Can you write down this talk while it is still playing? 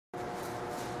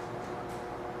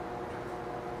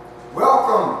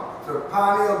Welcome to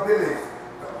Pioneer Village,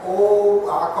 the old,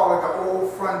 I call it the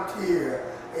old frontier,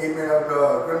 amen, of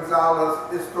the Gonzales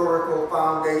Historical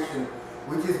Foundation.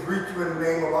 We just greet you in the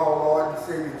name of our Lord and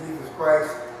Savior Jesus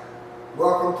Christ.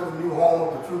 Welcome to the new home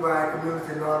of the True Vine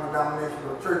Community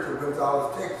Non-Denominational Church of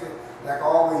Gonzales, Texas. Like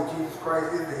always, Jesus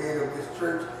Christ is the head of this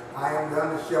church. I am the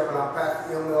under shepherd. I'm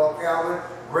Pastor M.L. Calvin.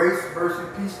 Grace, mercy,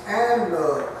 peace, and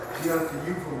love be unto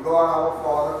you from God our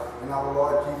Father and our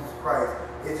Lord Jesus Christ.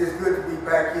 It's just good to be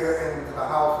back here in the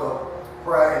house of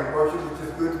prayer and worship. It's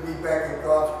just good to be back in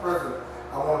God's presence.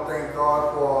 I want to thank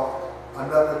God for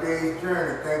another day's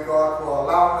journey. Thank God for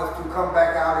allowing us to come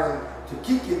back out and to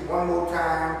Kickin one more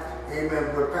time.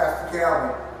 Amen. With Pastor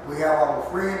Calvin. We have our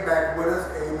friend back with us.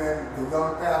 Amen. The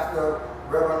young pastor,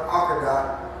 Reverend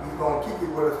Akadot. He's going to kick it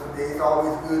with us today. It's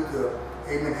always good to,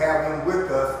 amen, have him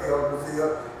with us, Elder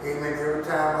Brazil. Amen. Every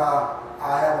time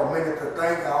I have a minute to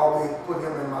think, I always put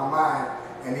him in my mind.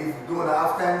 And he's doing an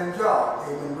outstanding job.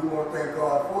 Amen. We want to thank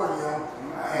God for him.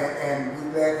 And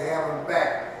we're glad to have him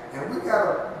back. And we got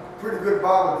a pretty good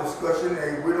Bible discussion.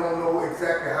 And we don't know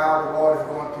exactly how the Lord is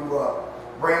going to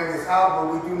bring this out.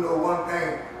 But we do know one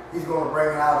thing. He's going to bring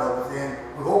it out of us. And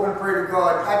we hope and pray to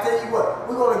God. I tell you what,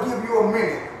 we're going to give you a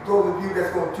minute. Those of you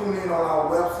that's going to tune in on our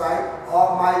website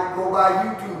or might go by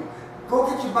YouTube. Go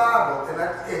get your Bible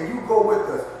and you go with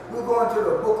us. We're going to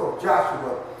the book of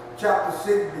Joshua, chapter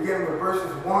 6, beginning with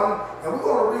verses 1. And we're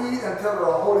going to read until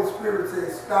the Holy Spirit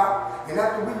says stop. And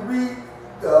after we read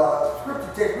the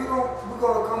scripture text, we're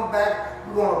going to come back.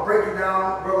 We're going to break it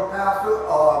down, Brother Pastor.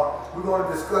 We're going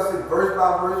to discuss it verse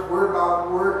by verse, word by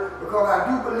word. Because I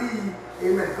do believe,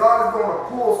 amen, God is going to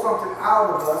pull something out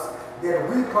of us that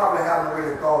we probably haven't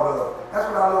really thought of. That's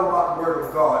what I love about the Word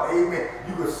of God. Amen.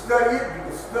 You can study it, you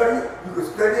can study it, you can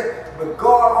study it, but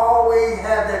God always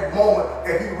has that moment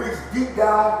that He reaches deep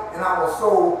down in our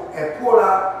soul and pull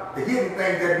out the hidden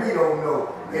things that we don't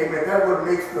know. Amen. That's what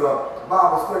makes the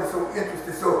Bible study so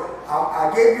interesting. So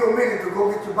I gave you a minute to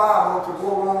go get your Bible to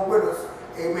go along with us.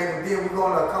 Amen. And then we're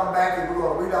going to come back and we're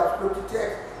going to read our scripture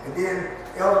text. And then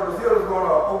Elder Brazil is going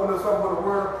to open us up with a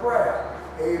word of prayer.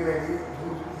 Amen.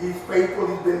 He's faithful.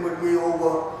 He's been with me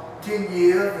over 10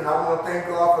 years. And I want to thank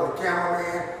God for the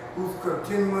cameraman who's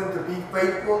continuing to be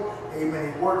faithful.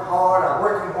 Amen. He worked hard. I'm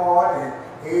working hard. And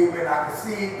amen. I can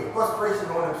see the frustration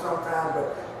on him sometimes.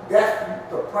 But that's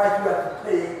the price you have to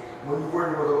pay when you're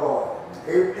working with the Lord.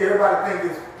 Everybody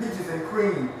thinks it's peaches and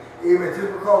cream. Amen.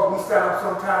 Just because we stand up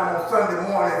sometime on Sunday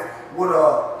morning with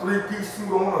a 3-piece suit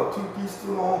on or a 2-piece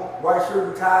suit on, white shirt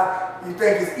and tie, you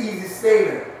think it's easy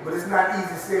sailing, but it's not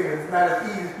easy sailing. It's not as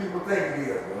easy as people think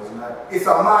it is. It's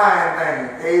a mind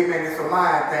thing. Amen. It's a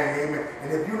mind thing. Amen.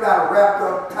 And if you're not wrapped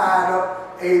up, tied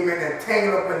up, amen, and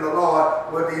tangled up in the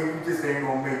Lord, well then you just ain't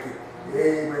going to make it.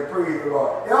 Amen. Praise the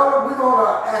Lord. Elder, we're going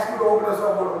to ask you to open us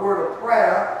up with a word of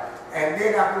prayer. And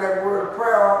then after that word of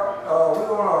prayer, we're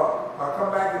going to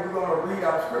come back and we're going to read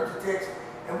our scripture text.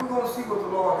 And we're going to see what the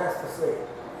Lord has to say.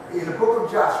 In the book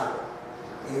of Joshua.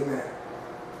 Amen.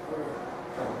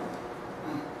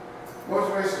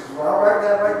 Most gracious, Lord. Right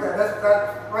there.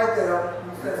 That's right there.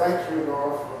 Thank you,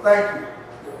 Lord. Thank you.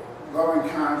 Loving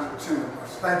kindness and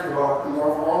tenderness. Thank you, Lord. And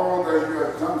Lord, for all that you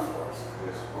have done for us.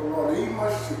 Yes. Oh, Lord, even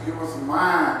much to give us a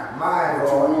mind. Mind,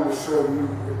 to Lord. want to serve you.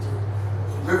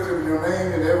 To lift up your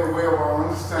name in every way of our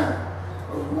understanding.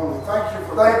 Lord, we want to thank you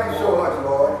for that. Thank you so much,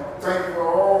 Lord. Thank you for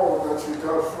all that you do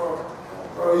for us.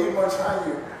 Lord, even much how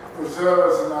you preserve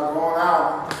us and are going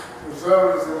out.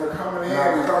 Preserve us and are coming in.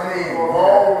 For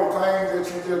all the things that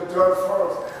you just done for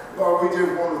us. Lord, we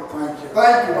just want to thank you.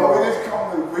 Thank you, Lord. We didn't come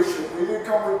with worship. We didn't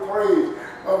come with praise.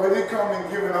 Lord, we didn't come and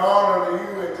giving honor to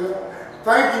you and just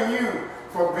thanking you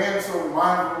for being so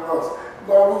mindful of us.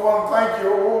 Lord, we want to thank you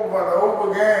over and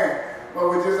over again.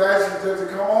 Lord, we just ask you just to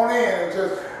come on in and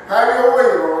just have your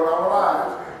way, Lord, in our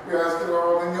lives. We ask it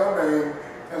all in your name,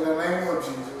 in the name of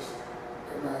Jesus.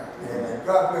 Amen. Amen.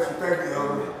 God bless you. Thank you,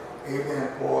 Elder.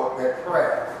 Amen, for that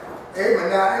prayer. Amen.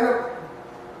 Now, in the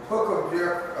book of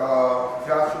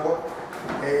Joshua,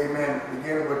 amen,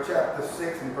 beginning with chapter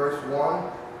 6 and verse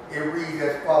 1, it reads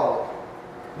as follows.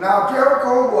 Now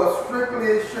Jericho was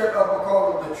strictly shut up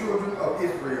because of the children of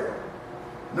Israel.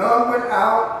 None went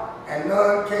out, and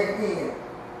none came in.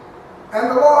 And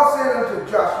the Lord said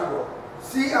unto Joshua,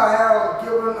 See, I have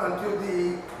given unto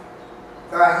thee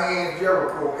thy hand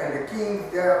Jericho, and the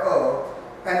kings thereof,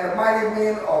 and the mighty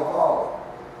men of valor.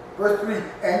 Verse 3,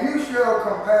 And you shall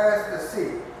compass the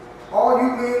city, all you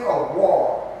men of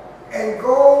war, and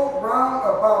go round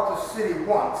about the city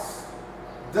once.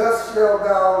 Thus shalt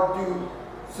thou do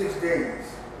 6 days.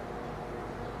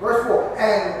 Verse 4,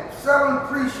 And 7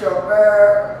 priests shall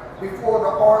bear before the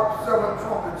ark 7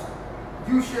 trumpets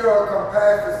you shall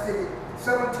compass the city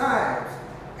 7 times,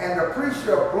 and the priest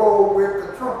shall blow with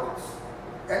the trumpets.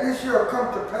 And it shall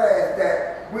come to pass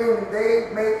that when they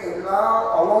make a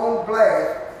long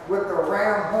blast with the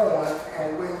ram horns,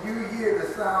 and when you hear the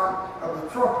sound of the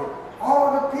trumpet,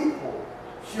 all the people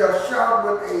shall shout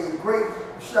with a great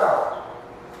shout,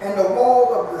 and the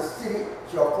wall of the city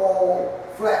shall fall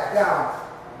flat down.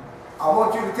 I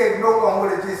want you to take note on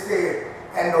what it just said.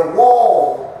 And the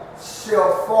wall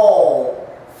shall fall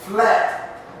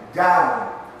flat down.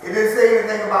 It didn't say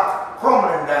anything about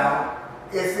crumbling down.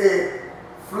 It said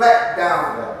flat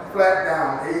down. Flat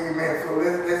down. Amen. So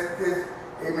let's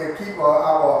amen, keep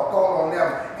our thought on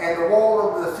that. And the wall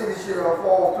of the city shall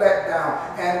fall flat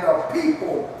down, and the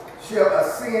people shall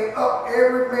ascend up,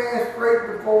 every man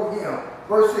straight before him.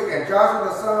 Verse 6, and Joshua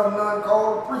the son of Nun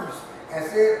called the priests, and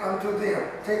said unto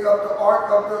them, take up the ark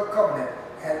of the covenant,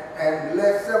 and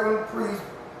let 7 priests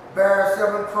bear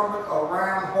 7 trumpets of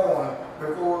ram horn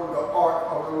before the ark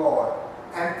of the Lord.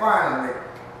 And finally,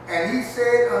 and he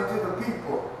said unto the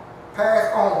people,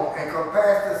 pass on and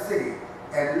compass the city,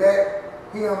 and let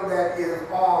him that is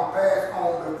armed pass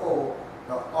on before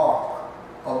the ark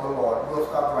of the Lord. We'll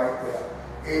stop right there.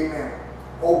 Amen.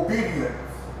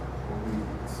 Obedience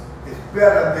is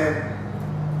better than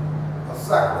a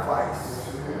sacrifice.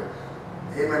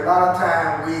 Amen. A lot of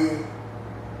times we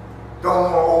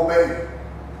don't want to obey.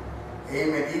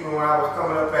 Amen. Even when I was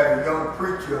coming up as a young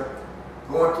preacher,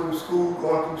 going through school,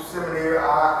 going through seminary,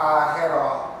 I had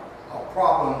a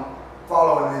problem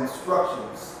following the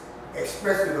instructions,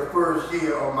 especially the first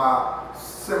year of my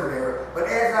seminary. But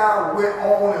as I went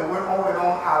on and went on and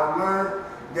on, I learned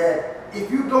that if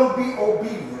you don't be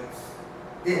obedient,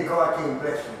 then God can't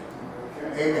bless you.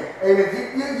 Okay. Amen. Amen.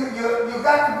 You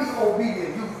got to be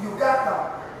obedient. You got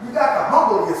to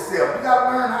humble yourself. You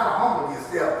got to learn how to humble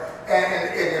yourself.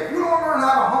 And if you don't learn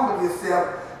how to humble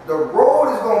yourself, the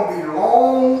road is going to be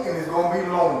long and it's going to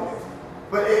be lonely.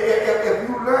 But if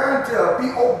you learn to be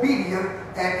obedient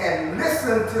and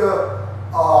listen to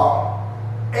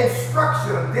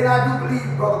instruction, then I do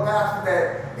believe, Brother Pastor,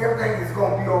 that everything is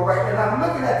going to be all right. And I'm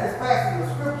looking at this passage of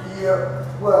scripture here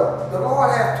where the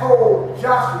Lord had told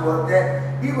Joshua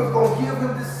that he was going to give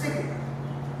him the city.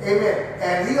 Amen.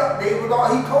 And he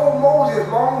told Moses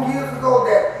long years ago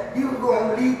that he was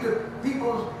going to lead the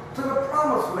people to the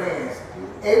promised land.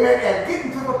 Amen. And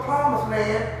getting to the promised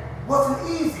land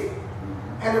wasn't easy.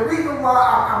 And the reason why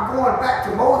I'm going back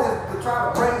to Moses to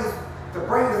try to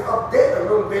bring this update a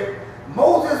little bit,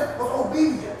 Moses was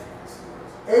obedient.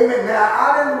 Amen. Now,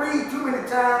 I didn't read too many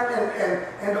times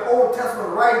in the Old Testament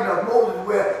writing of Moses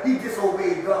where he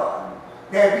disobeyed God.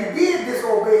 Now, if he did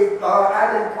disobey God,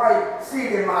 I didn't quite see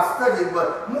it in my studies,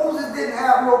 but Moses didn't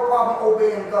have no problem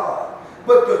obeying God.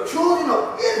 But the children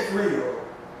of Israel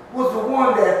was the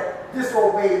one that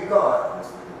disobeyed God.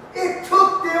 It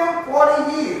took them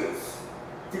 40 years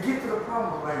to get to the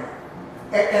promised land.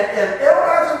 And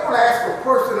I just want to ask a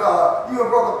person, you and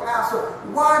Brother Pastor,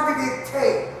 why did it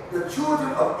take the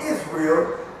children of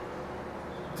Israel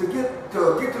to get to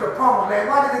the promised land?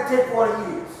 Why did it take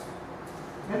 40 years?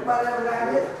 Anybody have an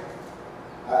idea?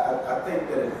 I think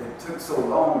that it took so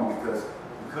long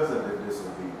because of the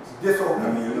disobedience.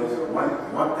 I mean, you know,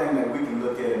 one thing that we can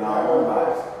look at in our own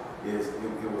lives is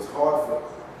it was hard for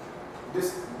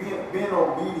this being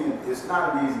obedient. It's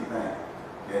not an easy thing.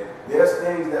 Okay? There's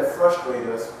things that frustrate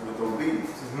us with obedience,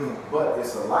 but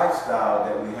it's a lifestyle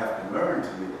that we have to learn to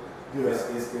live.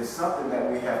 Yeah. It's something that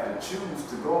we have to choose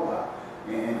to go by.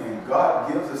 And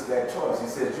God gives us that choice. He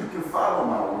says, you can follow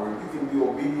my word. You can be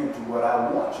obedient to what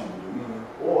I want you to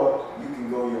do, or you can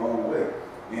go your own way.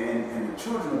 And the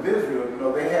children of Israel, you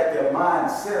know, they had their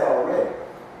mind set already.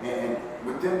 And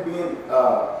with them being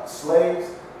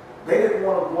slaves, they didn't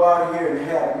want to go out here and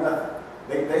have nothing.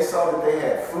 They saw that they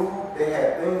had food, they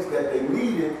had things that they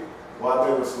needed while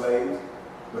they were slaves.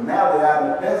 But now they're out in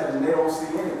the desert and they don't see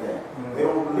anything. They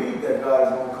don't believe that God is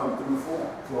going to come through for them.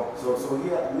 So he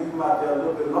had to leave them out there a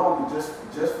little bit longer just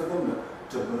for them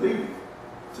to believe,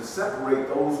 to separate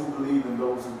those who believe and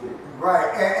those who didn't.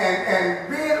 Right, and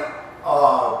being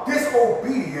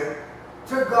disobedient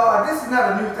to God, this is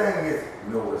not a new thing, is it?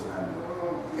 No, it's not new.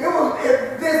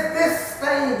 This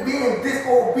thing, being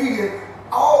disobedient,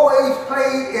 always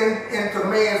played into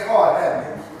man's heart,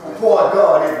 hasn't it? Toward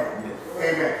God, isn't it?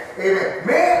 Amen. Amen.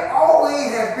 Man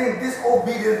always has been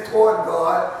disobedient toward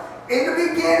God in the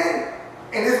beginning,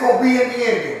 and it's going to be in the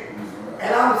ending.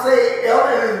 And I'm saying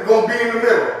it's going to be in the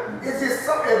middle. It's just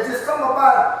something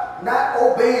about not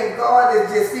obeying God. It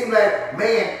just seems like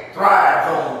man thrives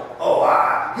on,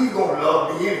 he's going to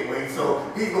love me anyway,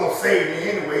 so he's going to save me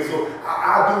anyway, so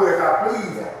I'll do as I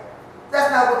please. That's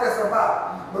that's not what that's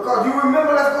about. Because you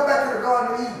remember, let's go back to the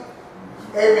Garden of Eden.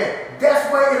 Amen.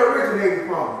 That's where it originated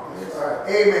from. Right.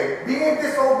 Amen. Being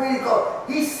disobedient, because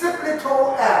he simply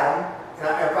told Adam, and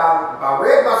if I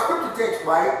read my scripture text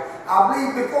right, I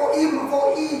believe even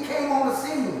before Eve came on the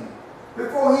scene,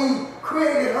 before he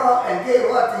created her and gave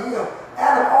her to him,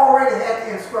 Adam already had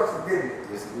the instructions, didn't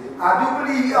he? Yes, he did. I do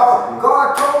believe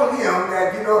God told him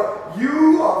that,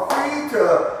 you are free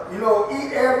to,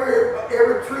 eat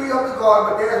every tree of the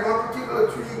garden, but there's one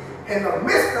particular tree in the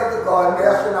midst of the garden,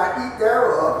 thou shalt not eat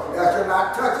thereof, thou shalt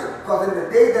not touch it, because in the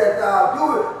day that thou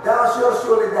do it, thou shalt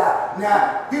surely die.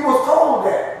 Now, he was told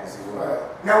that. Right.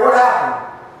 Now, what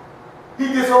happened?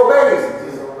 He disobeyed.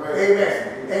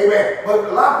 Amen. Amen. But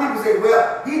a lot of people say,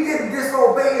 well, he didn't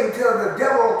disobey until the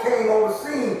devil came on the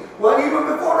scene. Well, even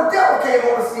before the devil came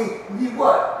on the scene, he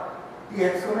what? He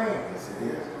had some man. Yes, it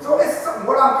is. So it's something,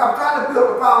 what I'm trying to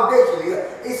build a foundation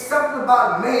here. It's something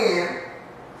about man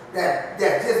that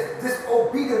just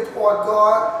disobedient toward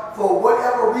God for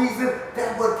whatever reason.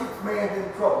 That's what keeps man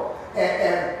in trouble.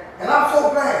 And I'm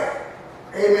so glad,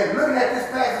 amen, looking at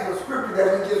this passage of scripture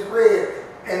that we just read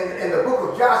in the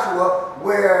book of Joshua,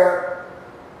 where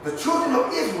the children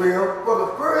of Israel, for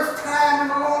the first time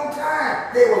in a long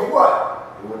time, they was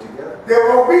what? They were together. They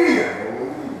were obedient.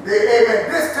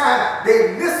 Amen. This time,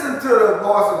 they listened to the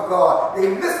voice of God. They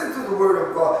listened to the word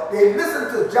of God. They listened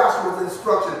to Joshua's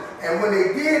instruction. And when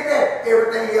they did that,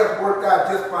 everything else worked out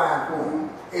just fine for them.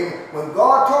 Amen. When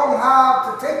God told them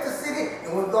how to take the city,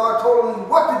 and when God told them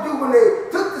what to do when they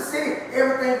took the city,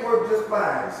 everything worked just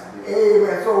fine.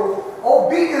 Amen. So,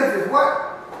 obedience is what?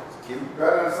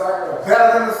 Better than sacrifice.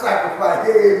 Better than the sacrifice.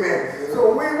 Amen.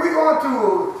 So we're going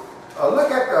to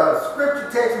look at the scripture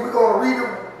text. We're going to read it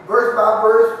verse by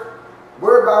verse,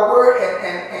 word by word,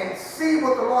 and see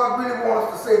what the Lord really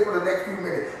wants us to say for the next few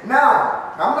minutes.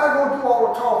 Now, I'm not going to do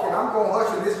all the talking. I'm going to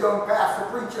usher this young pastor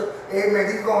preacher.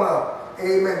 Amen. He's going to,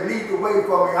 amen, lead the way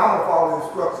for me. I'm going to follow the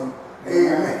instructions.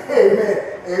 Amen. Amen.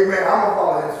 Amen. I'm going to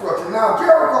follow the instructions. Now,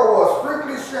 Jericho was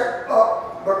strictly shut up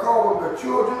because of the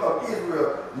children of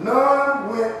Israel. None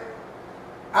went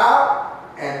out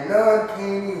and none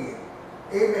came in.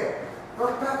 Amen.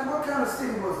 Brother Pastor, what kind of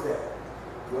city was that?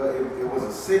 Well, it was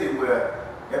a city where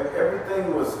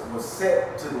everything was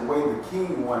set to the way the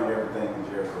king wanted everything in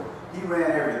Jericho. He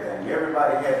ran everything.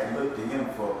 Everybody had to look to him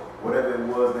for whatever it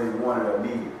was they wanted or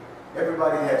needed.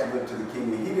 Everybody had to look to the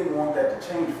king, and he didn't want that to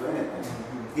change for anything.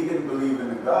 He didn't believe in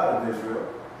the God of Israel,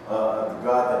 the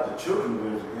God that the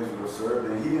children of Israel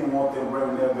served, and he didn't want them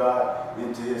bringing their God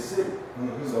into his city.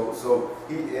 So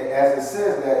he, as it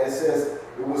says that, it says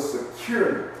it was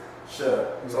securely shut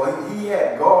up. So he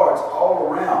had guards all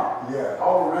around,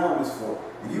 all around this fort,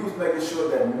 and he was making sure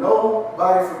that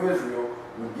nobody from Israel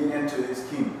would get into his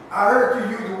kingdom. I heard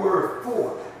you use the word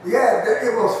fort. Yeah,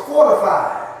 it was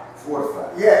fortified.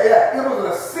 Fortified. Yeah. It was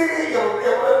a city. I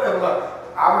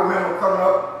remember coming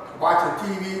up, watching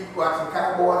TV, watching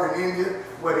Cowboys and Indians,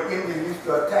 where the Indians used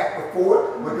to attack the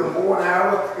fort with the bow and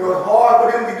arrows. It was hard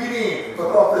for them to get in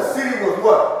because the city was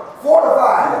what?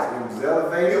 Fortified. Yes, it was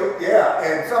elevated.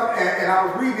 And I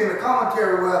was reading the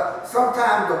commentary where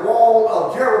sometimes the wall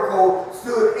of Jericho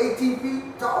stood 18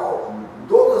 feet tall.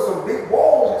 Those are some big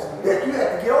walls that you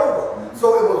had to get over.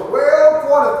 So it was well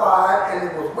fortified and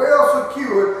it was well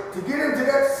secured. To get into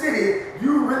that city,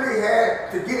 you really had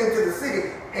to get into the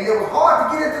city. And it was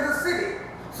hard to get into the city.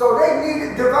 So they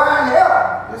needed divine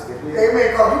help. Yes, they did.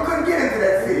 Amen. Because you couldn't get into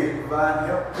that They city. needed divine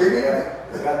help. They needed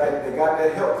They got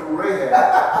that help through Rahab. They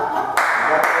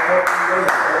got that help through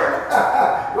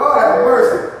Rahab. Lord have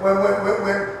mercy.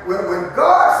 When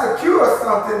God secures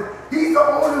something, he's the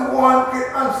only one can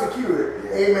unsecure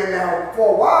it. Amen. Now,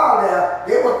 for a while there,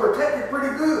 they were protected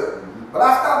pretty good. But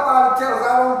I stopped by to tell us,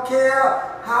 I don't care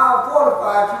how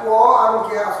fortified you are, I don't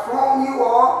care how strong you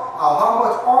are, or how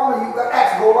much armor you got.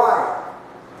 Ask Goliath.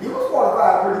 He was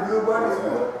fortified pretty good, buddy.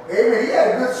 Amen. He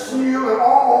had a good shield and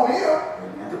armor on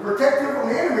him to protect him from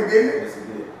the enemy, didn't he? Yes, he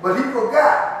did. But he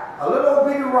forgot. A little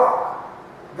bitty rock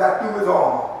got through his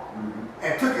armor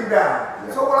and took him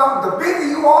down. So the bigger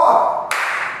you are,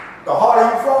 the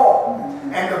harder you fall.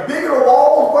 And the bigger the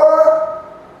walls were,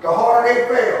 the harder they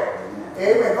fell.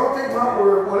 Amen. Don't take my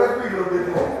word. Well, let's read a little bit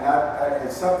more.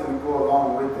 And something to go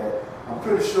along with that. I'm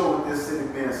pretty sure with this city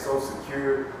being so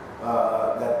secure,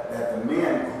 that the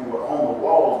men who were on the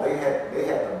walls, they had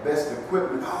the best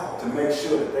equipment to make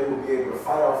sure that they would be able to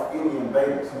fight off any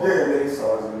invaders or who they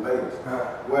saw as invaders.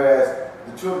 Whereas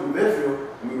the children of Israel,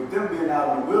 with them being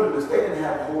out in the wilderness, they didn't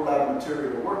have a whole lot of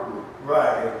material to work with.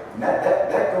 Right. And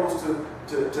that goes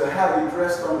to how they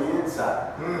dressed on the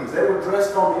inside. They were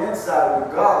dressed on the inside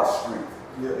with God's strength.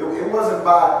 Yeah. It wasn't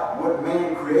by what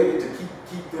man created to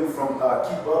keep them from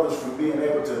keep others from being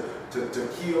able to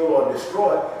kill or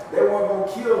destroy. They weren't going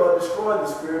to kill or destroy the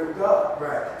Spirit of God.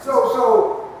 Right.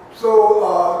 So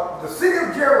the city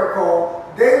of Jericho,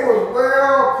 they was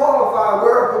well qualified,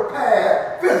 well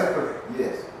prepared physically.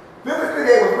 Yes. Physically,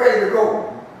 they was ready to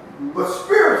go, but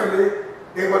spiritually,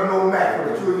 they was no match for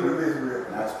the children of Israel.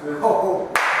 Not spiritually. Oh,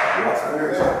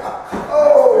 spiritually.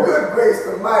 Oh, good grace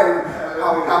Almighty.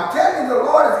 I'm telling you, the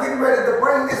Lord is getting ready to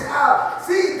bring this out.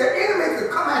 See, the enemy can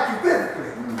come at you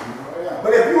physically.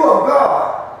 But if you are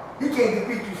God, he can't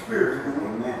defeat you spiritually.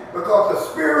 Amen. Because the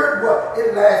spirit,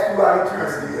 it lasts throughout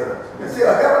eternity.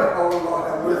 Until heaven, oh Lord,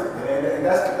 have mercy. And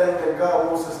that's the thing that God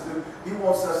wants us to do. He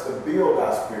wants us to build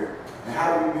our spirit. And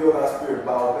how do we build our spirit?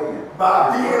 By obeying.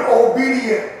 By being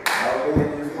obedient. By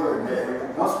obeying His word.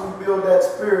 Man. Once we build that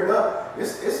spirit up,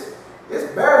 it's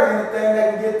barely anything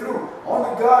that can get through.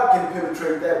 Only God can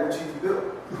penetrate that which He's built.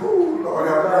 Ooh, Lord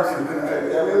have mercy.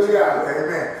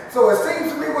 Amen. So it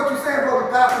seems to me what you're saying, Brother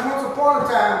Pastor, once upon a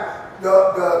time,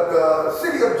 the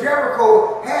city of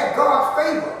Jericho had God's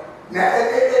favor. Now,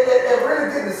 it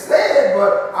really didn't say it,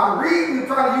 but I'm reading and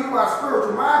trying to use my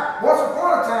spiritual mind. Once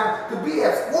upon a time, to be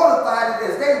as fortified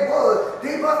as they was,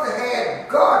 they must have had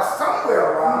God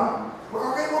somewhere around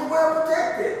because they was well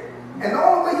protected. And the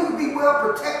only way you can be well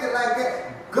protected like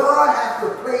that, God has to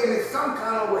play in it some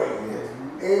kind of way. Yes.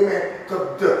 Amen.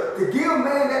 To give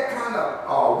man that kind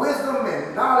of wisdom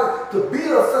and knowledge to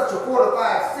build such a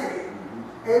fortified city.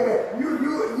 Amen. You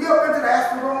ever been to the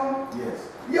Astrodome? Yes.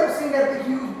 You ever seen that big,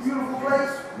 huge, beautiful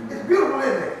place? It's beautiful,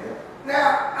 isn't it? Yeah. Now,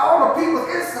 all the people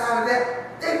inside of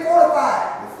that, they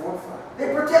fortified. They're fortified. They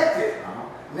protected.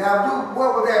 Now, dude,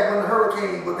 what was that when the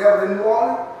hurricane was? That was in New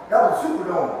Orleans? That was a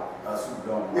Superdome.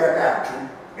 Superdome. Yeah,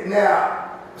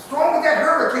 now, as strong as that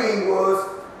hurricane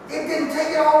was, it didn't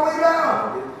take it all the way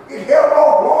down. It held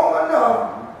off long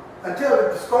enough until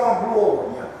the storm blew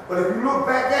over. Yeah. But if you look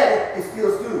back at it, it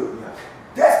still stood. Yeah.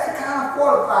 That's the kind of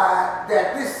fortified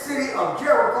that this city of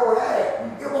Jericho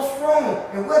had. It was strong.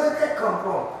 And where did that come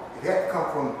from? It had to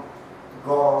come from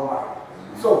God Almighty.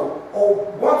 So,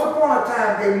 once upon a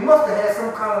time, they must have had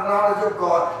some kind of knowledge of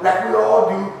God, like we all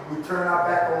do. We turn our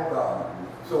back on God.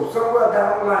 So somewhere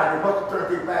down the line, they must have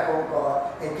turned their back on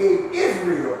God and gave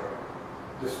Israel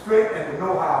the strength and the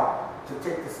know-how to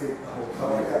take the city. Oh,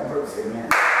 Lord have mercy. Amen.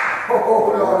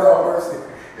 Oh, Lord have mercy.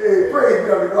 Hey, praise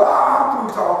God. I'm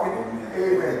through talking.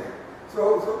 Amen.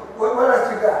 So what else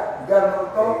you got? You got another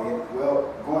thought?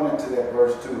 Well, going into that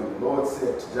verse 2, the Lord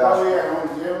said to Joshua. Oh, yeah, on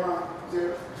Jeremiah.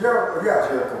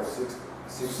 Jericho 6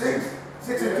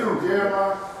 and 2.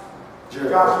 Jeremiah.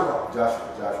 Joshua.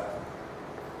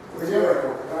 Jericho,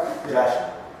 right?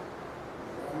 Joshua.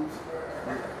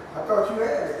 I thought you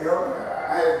had it, Elder.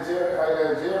 I had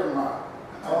Jeremiah.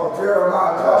 Oh,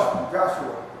 Jeremiah,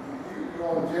 Joshua. You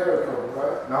on Jericho,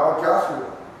 right? No,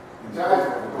 Joshua.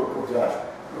 Joshua. The book of Joshua.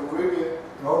 The wicked.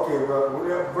 Okay, well,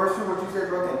 verse 2, what you said,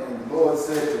 brother? And the Lord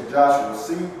said to Joshua,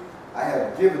 see, I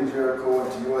have given Jericho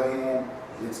into your hand,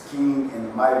 its king and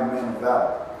the mighty men of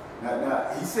valor.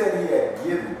 Now, he said he had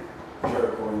given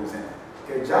Jericho in his hand.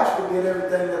 Okay, Joshua did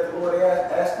everything that the Lord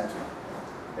asked him to.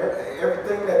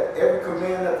 Every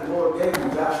command that the Lord gave him,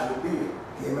 Joshua did.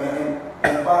 Amen.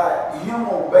 And by him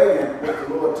obeying what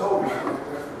the Lord told him,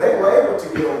 they were able to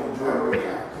get over the Jordan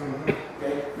River.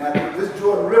 Okay. Now this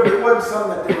Jordan River, it wasn't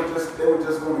something that they were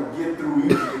just going to get through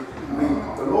easily. I mean,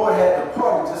 the Lord had to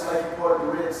part it just like He parted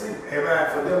the Red Sea. Amen.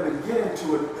 For them to get into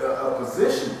a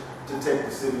position to take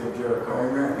the city of Jericho.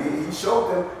 Amen. He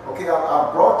showed them, okay,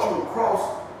 I brought you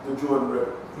across the Jordan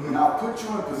River, and I'll put you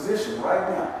in position right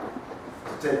now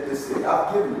to take this city.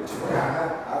 I've given it to you.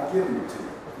 I've given it to you.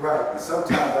 Right. And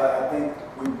sometimes I think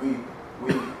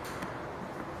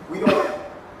we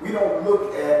don't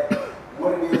look at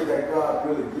what it is that God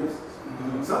really gives us.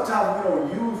 Sometimes we don't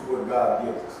use what God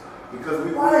gives us because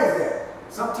Why is that?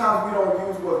 Sometimes we don't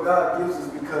use what God gives us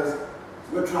because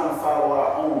we're trying to follow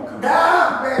our own command.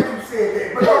 Now, I'm glad you said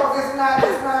that. Because it's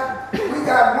not, we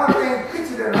got one thing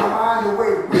pictured in our mind the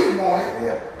way we want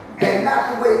it, and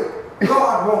not the way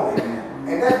God wanted it.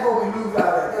 And that's what we lose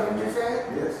out of. That's what you're saying?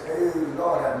 Yes. Hey,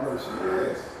 Lord have mercy.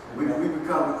 Yes. We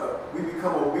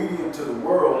become obedient to the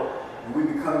world, and we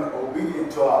become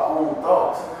obedient to our own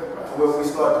thoughts, where we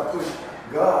start to push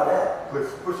God out.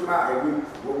 Push him out. And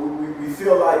we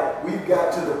feel like we've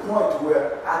got to the point to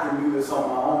where I can do this on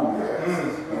my own.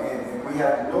 And we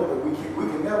have to know that we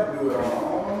can never do it on our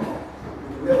own.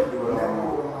 We can never do it on our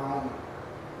own.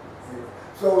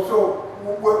 So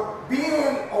with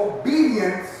being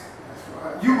obedient,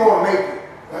 you're going to make it.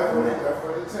 That's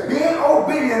what it takes. Being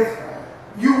obedient,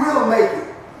 you will make it.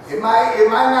 It might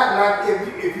not.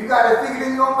 Like if you got to think it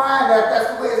in your mind that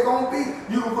that's the way it's going to be,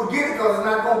 you can forget it because it's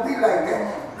not going to be like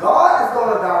that. God is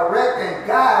going to direct and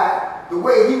guide the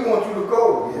way He wants you to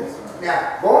go. Yes.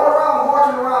 Now, going around,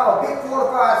 marching around a big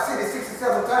fortified city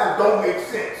 67 times don't make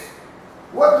sense.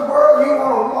 What the world you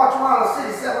want to march around a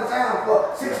city 7 times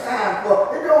for, 6 times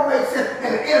for? It don't make sense.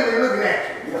 And the enemy looking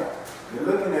at you. Yeah. They're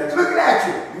looking at you. Looking at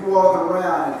you. You walking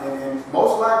around and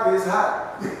most likely it's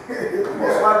hot.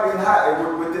 Most likely it's hot.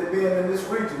 And with it being in this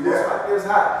region, most likely it's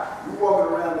hot. You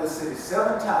walking around this city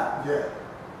 7 times. Yeah.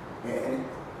 And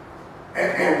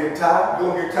And get tired.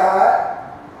 Gonna get tired.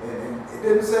 And it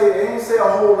didn't say a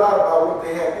whole lot about what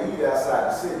they had to eat outside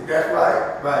the city. That's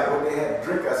right. Right. What they had to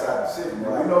drink outside the city.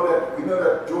 Now, we know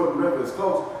that Jordan River is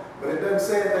close, but it doesn't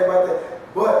say anything about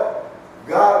that. But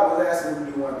God was asking them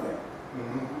to do one thing.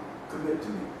 Commit to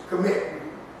me. Commit.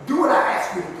 Do what I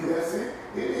ask you to do. Yeah, see,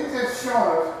 it's just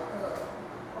showing us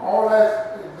all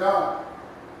that is done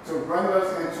to bring us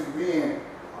into being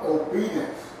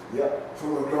obedience to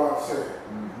what God said.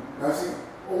 Now see,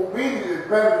 obedience is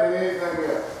better than anything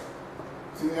else.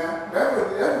 See now, that's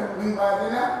what we might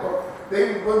do now.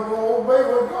 They were going to obey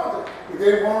what God said. If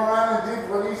they went around and did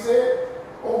what He said,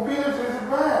 obedience is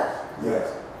advanced.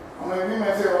 Yes. I mean, we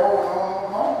may say, oh,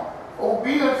 no.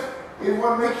 Obedience is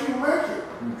what makes you make it.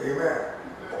 Amen.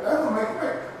 That's what makes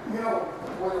it. You know,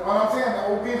 what I'm saying,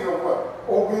 obedience of what?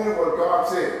 Obedience what God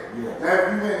said. Yeah. Now,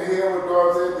 if you didn't hear what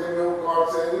God said, didn't know what God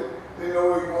said it, didn't know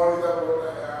what He wanted, I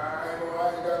ain't know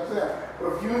how you got to say. But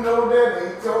if you know that, and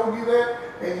He told you that,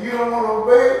 and you don't want to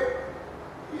obey it,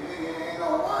 you ain't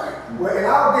no life. Well, in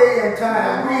our day and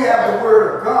time, we have the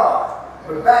word of God.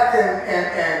 But back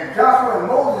in Joshua and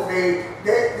Moses' day,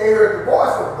 they heard the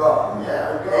voice of God.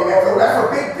 Yeah. Amen. So that's a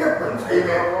big difference.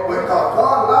 Amen. Because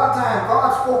God, a lot of times,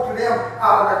 God spoke to them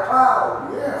out of the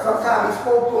cloud. Yeah. Sometimes He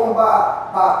spoke to them by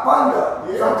thunder.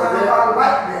 Yeah. Sometimes by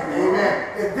lightning. Amen.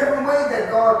 It's different ways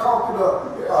that God talked to the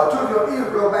children of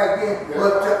Israel back then. Yeah.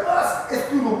 But to us, it's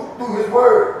through His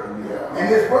word. Yeah. And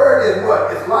His word is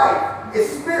what? It's life.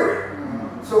 It's spirit.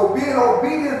 So being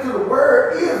obedient to the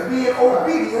word is being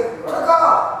obedient to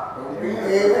God. Amen.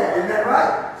 Isn't that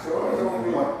right? Sure.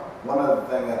 One other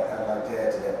thing I'd like to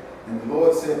add to that. And the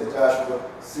Lord said to Joshua,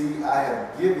 see, I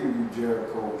have given you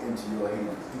Jericho into your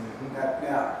hands.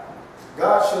 Now,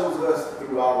 God shows us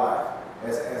through our life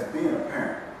as being a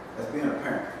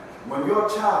parent. When your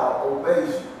child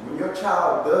obeys you, when your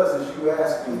child does as you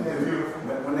ask him to do,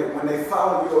 when they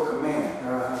follow your command,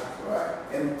 right?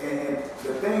 And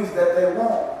the things that they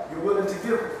want, you're willing to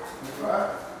give them. Right?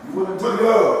 You're willing to with give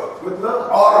love. With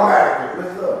love. Automatically.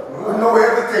 With love. With no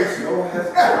hesitation. No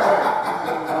hesitation.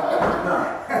 None.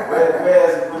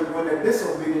 Whereas when they're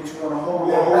disobedient, you want to hold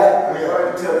them back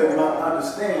until they can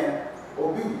understand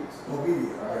obedience.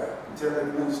 Obedience. Right. Until they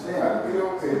can understand.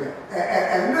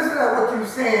 And listen to what you're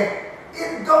saying.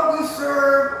 Don't we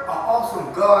serve an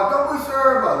awesome God? Don't we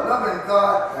serve a loving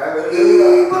God?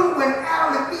 Even when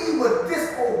Adam and Eve were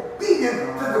disobedient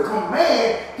to the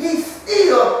command, He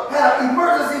still had an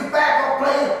emergency backup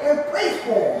plan in place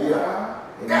for them. Yeah.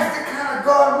 That's the kind of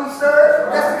God we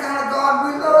serve. That's the kind of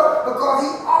God we love, because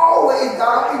He always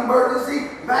got an emergency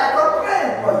backup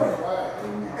plan for you.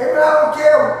 And I don't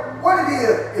care what it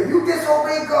is. If you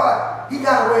disobey God, He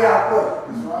got a way out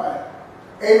for you. That's right.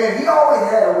 Amen. He always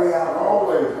had a way out.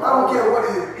 Always. I don't care what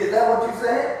it is. Is that what you're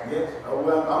saying? Yes.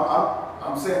 Well,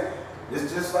 I'm saying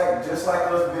it's just like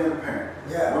us being a parent.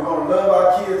 Yeah. We're gonna love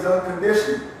our kids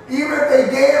unconditionally. Even if they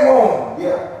dead wrong.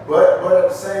 Yeah. But at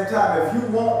the same time, if you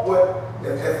want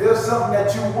if there's something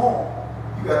that you want,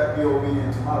 you got to be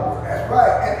obedient to my word. That's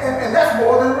right. And that's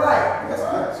more than right. That's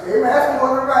right. Amen. That's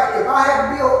more than right. If I had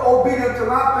to be obedient to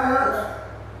my parents,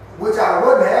 which I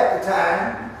wasn't at the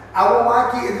time, I want my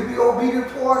kids to be obedient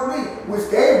towards me, which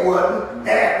they wasn't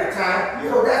at the time.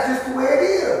 Yeah. So that's just the way it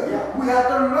is. Yeah. We have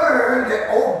to learn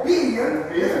that obedience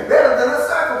is better than a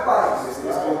sacrifice. It's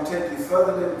going to take you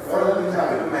further than you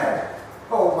can imagine.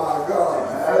 Oh my God.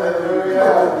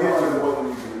 Hallelujah. Give you more than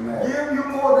you can imagine. Give you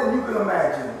more than you can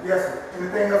imagine. Yes, sir.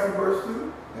 Anything else in verse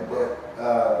 2?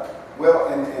 Well,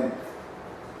 and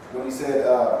when he said,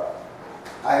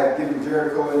 I have given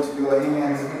Jericho into your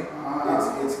hands,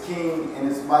 its king and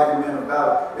its mighty men of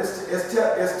valor. It's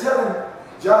telling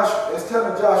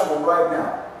Joshua right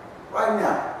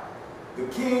now, the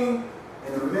king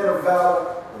and the men of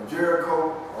valor of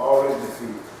Jericho are already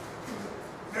defeated.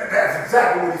 That's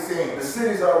exactly what he's saying. The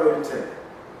city's already taken.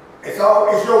 It's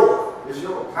yours. It's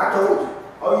yours. I told you.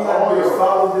 All you have to do is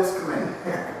follow this command.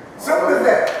 Simple as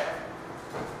that.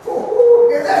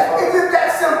 Is it that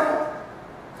simple?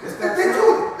 It's that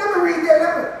simple. Let me read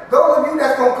that. those of you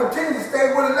that's going to continue to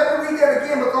stay with it, let me read that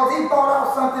again because he brought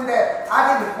out something that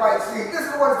I didn't quite see. This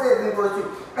is what it says in verse 2.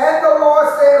 And the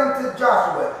Lord said unto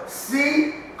Joshua,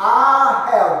 see, I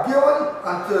have given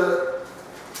unto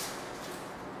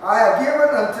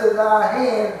thy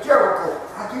hand Jericho.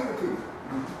 I give it to you.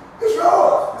 It's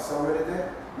yours. It's already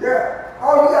there. Yeah.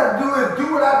 All you got to do is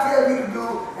do what I tell you to do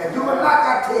and do it like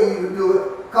I tell you to do it.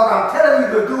 Because I'm telling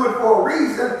you to do it for a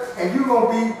reason and you're going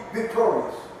to be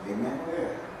victorious. Amen. Yeah.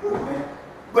 Amen.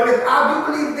 But if I do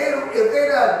believe if they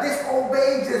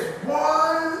disobeyed just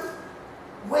one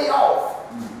way off,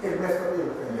 it messed up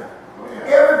everything. Yeah. Oh, yeah.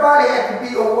 Everybody had to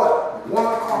be on what? One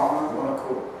accord. One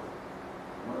accord.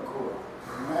 One accord.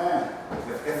 Man,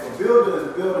 if a builder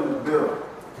is building a building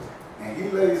and he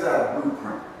lays out a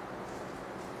blueprint,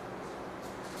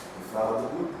 he follows the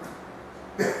blueprint.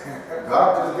 God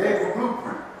just gave a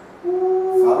blueprint.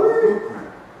 Follow the blueprint.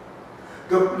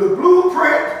 The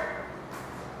blueprint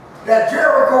that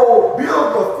Jericho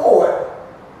built the fort,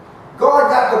 God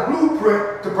got the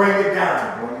blueprint to bring it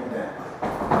down. To bring it down.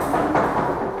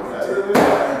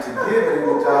 And to give it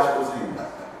into Joshua's hand.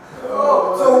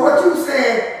 So what you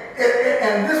saying,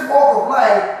 in this walk of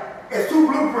life, is two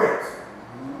blueprints.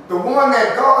 The one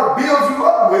that God builds you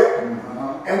up with,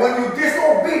 and when you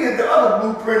disobedient, the other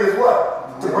blueprint is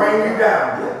what? To bring you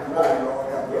down.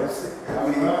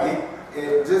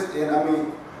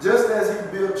 Just as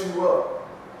he built you up,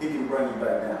 he can bring you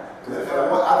back down.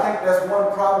 I think that's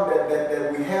one problem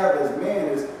that we have as men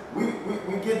is we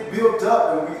get built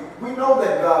up and we know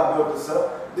that God built us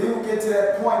up. Then we get to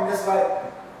that point and it's like,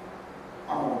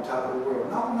 I'm on top of the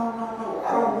world. No.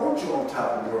 I don't want you on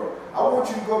top of the world. I want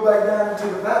you to go back down into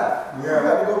the valley. Yeah. You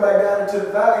got to go back down into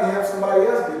the valley and have somebody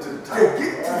else get to the top. To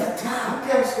get to the top.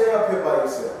 You can't stay up here by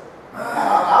yourself.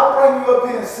 I'll bring you up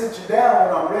here and sit you down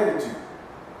when I'm ready to.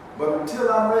 But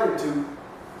until I'm ready to,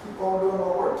 keep on doing my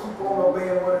work. Keep on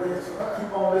obeying what it is.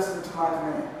 Keep on listening to my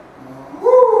command.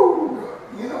 Woo!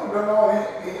 You know, the Lord,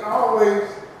 he always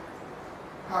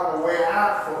have a way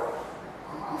out for us.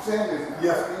 I'm saying this now.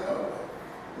 Yes. You know,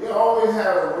 he always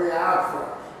has a way out for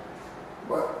us.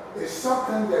 But it's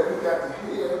something that we got to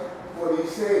hear what he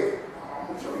said. I'm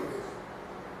going to show you this.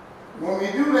 When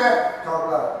we do that, Talk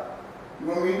about it.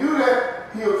 when we do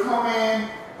that, he'll come in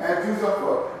and do something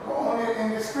for us. Only in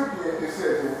the scripture it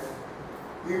says it.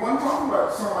 He wasn't talking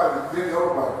about somebody that didn't know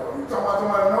about God. He talking about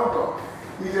somebody that knows God.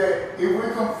 He said, if we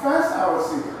confess our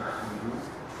sins,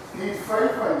 he's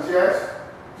faithful and just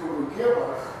to forgive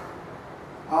us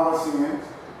our sins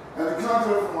and to come to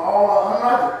us from all our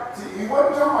unrighteousness. See, he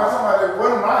wasn't talking about somebody that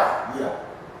wasn't right. Yeah.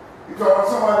 He talking about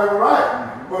somebody that was right.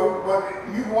 But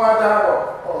you want to have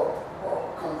a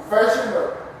confession,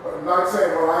 or not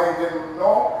saying, well, I didn't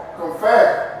know,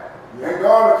 confess. Yeah. And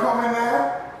God will come in there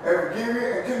and forgive you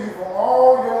and keep you from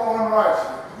all your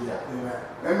unrighteousness. Yeah. Amen.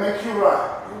 And make you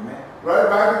right. Amen. Right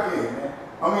back again. Amen.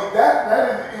 I mean, that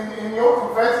is in your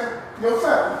confession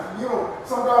yourself. You know,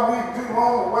 sometimes we do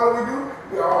wrong, what do?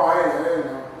 I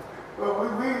know. But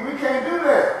we can't do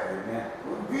that. Amen.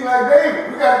 Be like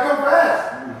David. We got to come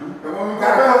fast. And when we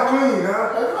got to come clean,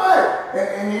 huh? That's right.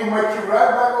 And he make you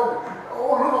right back over.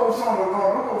 Oh, look over something.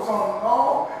 Look over something.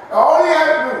 No. All you have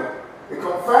to do is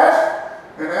confess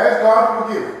and ask God to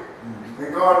forgive him. And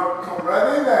God will come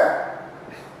right in there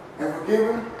and forgive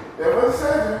him. That was a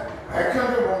session. And come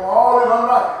to him from all his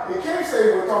unrighteous. He can't say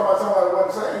we're talking about somebody that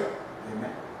wasn't saved.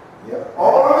 Amen. Yep.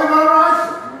 All of his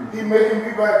unrighteous. He making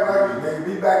me back like he Make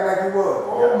me back like he was.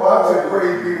 Oh, my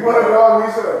praise be to What a God. God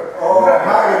we serve.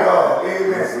 Almighty God. Amen.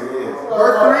 Yes, it is.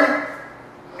 Verse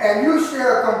 3, and you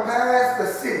shall compass the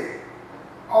city,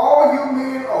 all you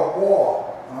men of war,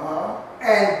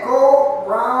 and go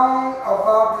round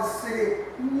about the city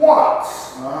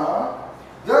once.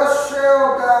 Thus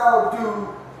shalt thou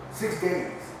do 6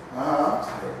 days.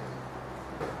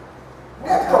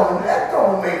 That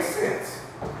don't make sense.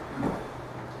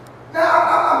 Now,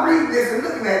 I'm reading this and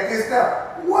looking at this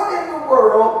now. What in the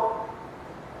world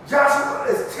Joshua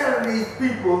is telling these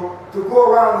people to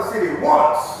go around the city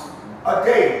once a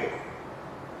day,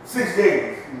 6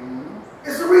 days?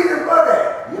 It's a reason for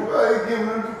that. You better give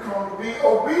them to come to be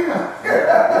obedient.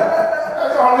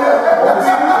 That's all it is.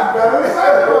 Obedience is better than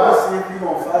sacrifice. Let's see if you're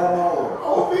going to follow my order.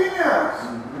 Obedience.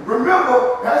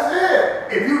 Remember, That's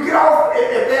it. if you get off,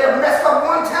 if they have messed up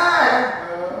one time,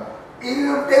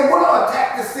 even if they want to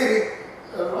attack the city,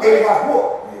 they got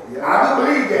whooped. Yeah. I do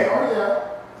believe that. Oh,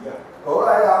 yeah. Yeah. All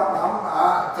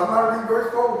right, somebody read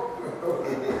verse 4.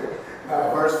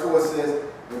 Verse 4 says,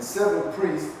 and 7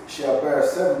 priests shall bear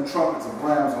 7 trumpets of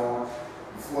ram's horns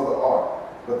before the ark.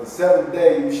 But the 7th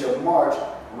day you shall march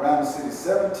around the city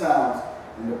 7 times,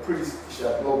 and the priests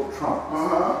shall blow the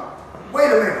trumpets.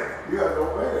 Wait a minute. You got to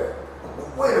obey that.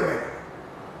 Wait a minute.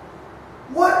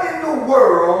 What in the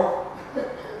world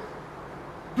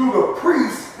do the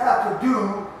priests have to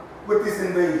do with this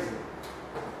invasion?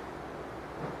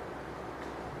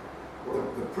 Well,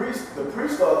 the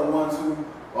priests are the ones who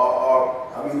I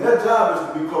mean, their job is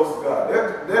to be close to God.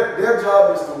 Their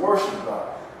job is to worship God.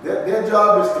 Their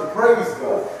job is to praise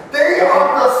God. They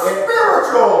are the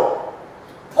spiritual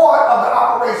part of the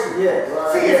operation. Yes.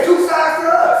 Right. See, it's two sides to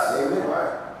us. Amen.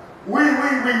 Right. We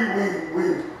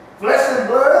flesh and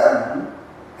blood,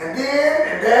 and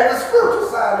there's the spiritual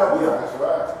side of it. Yeah, that's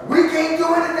right. We can't do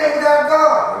anything without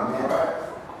God. Amen. Right.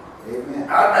 Amen.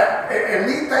 And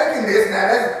me thinking this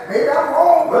now, maybe I'm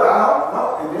wrong, but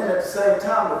no. And then at the same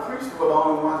time, the priests were the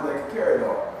only ones that could carry it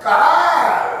all.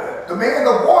 The man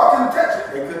of war couldn't touch it.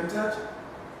 They couldn't touch it.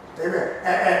 Amen.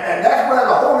 And that's where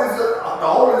the holiness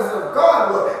of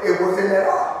God was. It was in that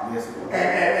ark. Yes, it was.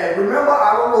 And remember,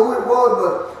 I don't know who it was,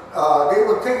 but they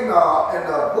were taking in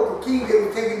the book of Kings, they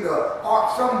were taking the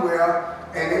ark somewhere,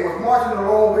 and they was marching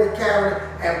along with it carrying it,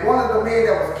 and one of the men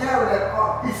that was carrying that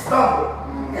ark, he stumbled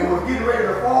and was getting ready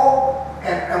to fall,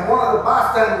 and one of the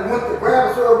bystanders went to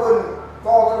grab it so it wouldn't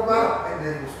fall to the ground, and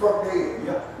then he was struck dead.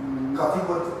 Yeah. Because he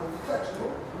wasn't supposed to touch it.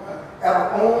 That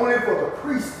was only for the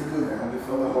priest to do that. Only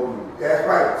for the holy. That's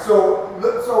right. So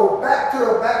back to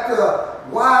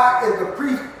why is the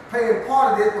priest playing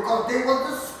part of this? Because they was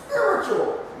the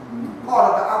spiritual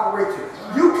part of the operation.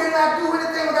 You cannot do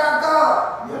anything without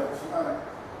God. Yeah, that's right.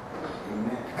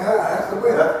 Amen. That's the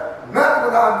way. Nothing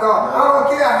without God. I don't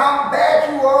care how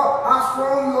bad you are, how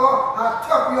strong you are, how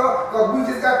tough you are, because we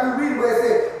just got to read where it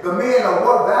said, the man of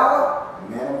what valor?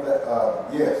 Man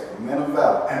of yes, man of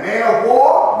valor. A man of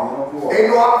war. Man of war. They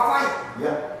know how to fight.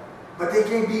 Yeah. But they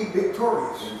can't be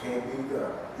victorious. They can't be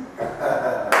God.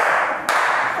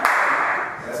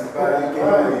 That's about it. You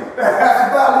can't win. That's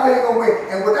about it. You ain't gonna win.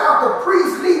 And without the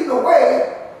priest leading the way,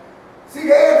 see,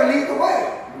 they had to lead the way.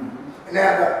 And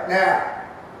now,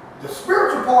 the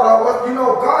spiritual part of us, you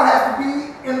know, God has to be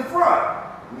in front.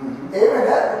 Amen.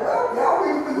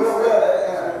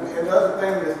 And the other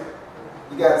thing is,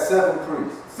 you got 7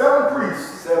 priests. 7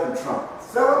 priests. 7 trumpets.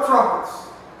 7 trumpets.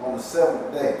 On the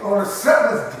 7th day. On the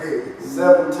 7th day.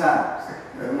 7 times.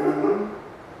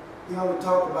 He only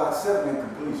talked about 7 in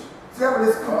completion. 7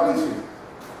 is completion.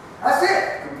 That's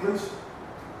it. Completion.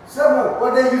 7.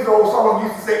 What they used, the old song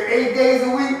used to say 8 days a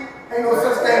week. Ain't no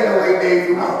such thing no 8 days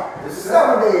a week. It's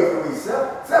 7 days a week.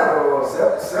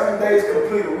 7 days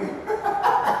complete a week.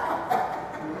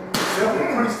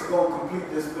 7 priests are going to complete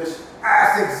this mission.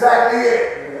 That's exactly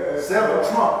it. 7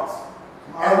 trumpets.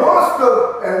 And once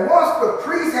the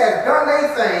priest had done their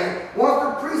thing, once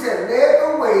the priest had led the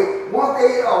way, once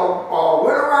they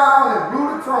went around and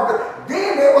blew the trumpet,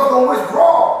 then they was going to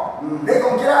withdraw. They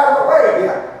going to get out of the way.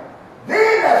 Yeah.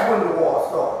 Then that's when the war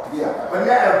started. Yeah. But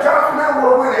now if Joshua now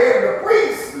would have went ahead of the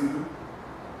priests,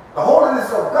 the holiness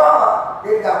of God,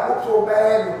 they got whooped so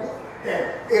bad, and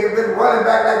it'd have been running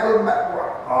back like little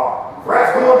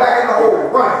rats going back in the hole,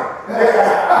 running.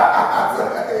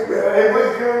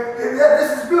 This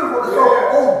is beautiful. So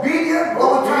obedience, what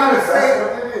we're trying to say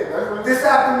this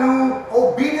afternoon,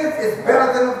 obedience is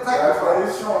better than the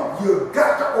sacrifice. You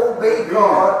got to obey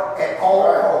God at all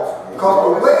costs. Because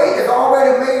the way is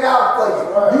already made out for you.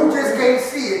 You just can't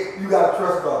see it. You got to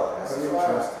trust God. That's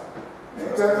trust.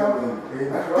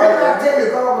 Didn't I tell you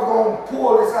God was going to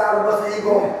pull this out of us and He's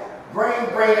going to bring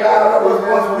it out of us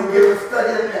once we get to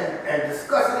studying and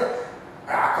discussing it?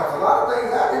 Because a lot of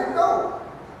things I didn't know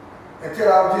until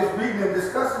I was just reading and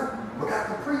discussing. Without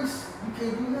the priest, you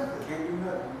can't do nothing. Can't do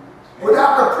nothing.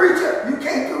 Without the preacher, you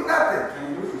can't do nothing.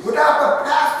 Without the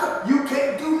pastor, you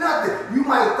can't do nothing. You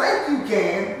might think you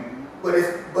can, but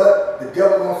the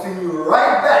devil gonna send you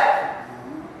right back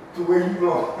to where you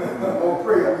gonna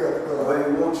pray. Where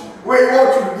he wants you. Where he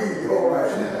wants you to be. All right.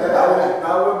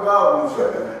 Not where God wants you.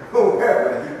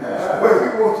 Where he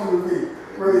wants you to be.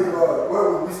 Praise God.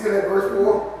 Well, we still at verse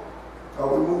 4? Oh,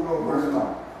 we moved on verse 9.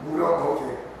 Moved on.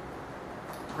 Okay.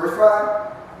 Verse 5.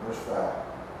 Verse 5.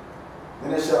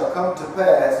 Then it shall come to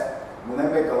pass, when they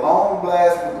make a long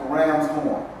blast with the ram's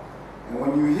horn, and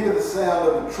when you hear the sound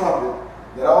of the trumpet,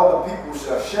 that all the people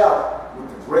shall shout with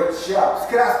the great shouts.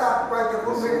 Can I stop right there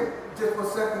for a minute? Just for a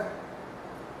second.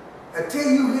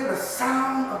 Until you hear the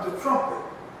sound of the trumpet.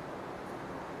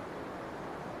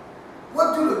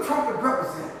 What do the trumpet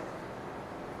represent?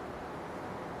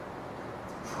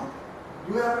 Trumpet.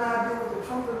 Do you have an idea what the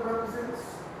trumpet represents?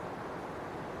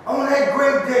 On that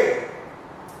great day.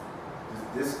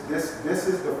 This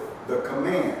is the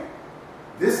command.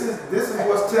 This is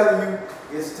what's telling you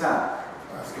it's time.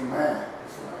 That's command.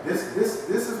 This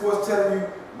is what's telling you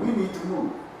We need to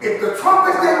move. If the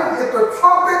trumpet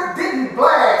didn't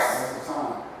blast, That's the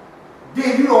time.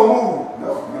 then you don't move. No,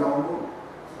 we don't move.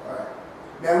 Right.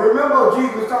 Now remember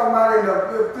Jesus talking about in the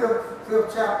fifth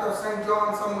chapter of St.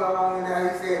 John, somewhere along in there,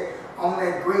 he said, on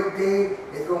that great day,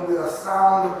 it's going to be a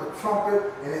sound of the trumpet,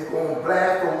 and it's going to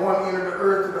blast from one end of the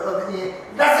earth to the other end.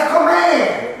 That's a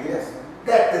command. Yes.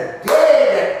 That the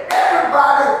dead, that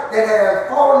everybody that has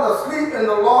fallen asleep in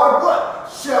the Lord, what?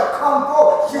 Shall come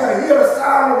forth, shall hear the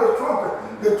sound of the trumpet.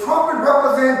 The trumpet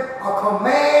represents a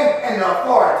command and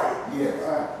authority. Yes.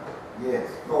 Right. Yes.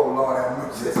 Oh Lord, have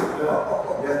mercy. Yes,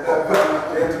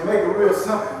 and to make it real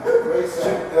simple,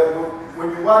 when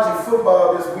you're watching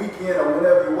football this weekend or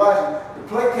whenever you're watching, the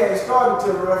play can't start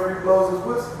until the referee blows his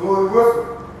whistle. Blow the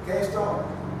whistle. Can't start.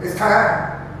 It's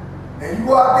time. And you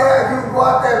go out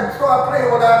there and start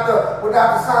playing without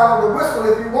the sound of the whistle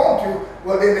if you want to,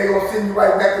 well then they're gonna send you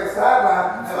right back to the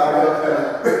sideline.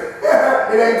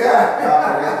 It ain't time.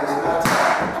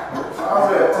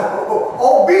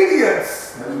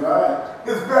 Obedience. That's right.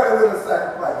 It's better than a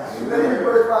sacrifice. Let me read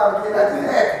verse 5 again. I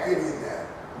just had to get in there.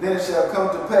 Then it shall come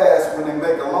to pass when they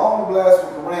make a long blast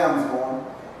with the ram's horn,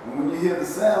 and when you hear the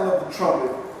sound of the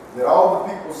trumpet, that all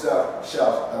the people shall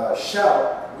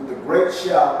shout with a great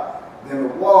shout. Then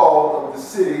the wall of the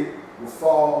city will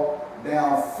fall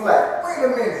down flat. Wait a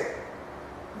minute.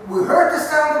 We heard the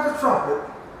sound of the trumpet.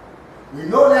 We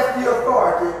know that's the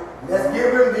authority. Let's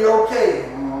give them the okay.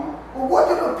 But what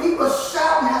do the people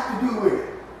shouting have to do with it?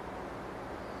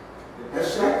 They're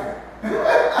shouting.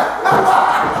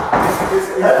 It's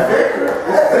victory.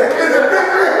 It's a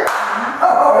victory.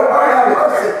 Oh, Lord have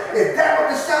mercy. Is that what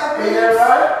the shout means? Is that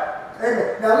right? Amen.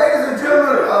 Now, ladies and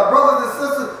gentlemen, brothers and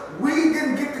sisters, we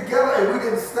didn't get together and we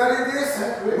didn't study this.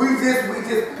 We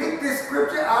just picked this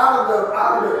scripture out of the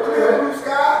clear blue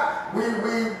sky. We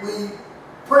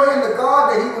praying to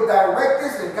God that He would direct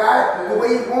us and guide the way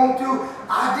He wants to.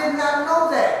 I did not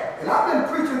know that. And I've been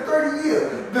preaching 30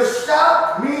 years. The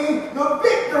shout means the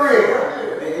victory.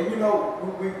 And you know,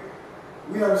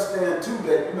 we understand too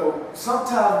that, you know,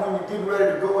 sometimes when you're getting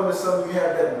ready to go into something, you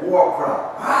have that war cry.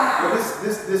 But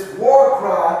this war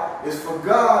cry is for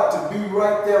God to be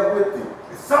right there with you.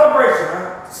 It's celebration,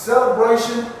 huh?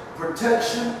 Celebration,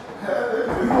 protection.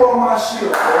 You are my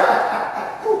shield,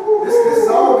 bro. This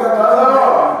all got to come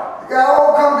down. It got to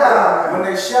all come down. When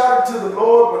they shouted to the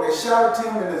Lord, when they shouted to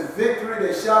Him in His victory,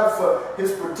 they shouted for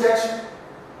His protection.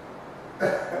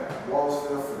 Walls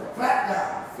fell flat. Flat down.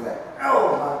 Flat.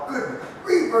 Oh my goodness.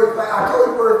 Read verse 5. I told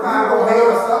you verse 5 don't hang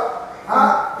us up.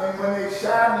 Huh? And when they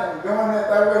shouting and doing it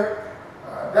that way,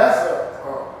 that's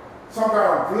some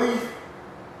kind of belief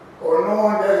or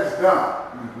knowing that it's done.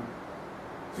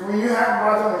 So when you have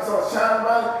about something and start shouting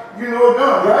about it, you know it's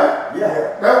done, right?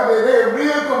 Yeah. That's what they're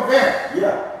real convinced.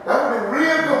 Yeah. That's what they're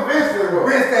real convinced they were.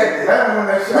 Convinced that That's when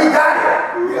they shout. we got it.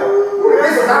 Yeah.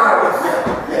 This is ours.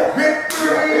 Yeah.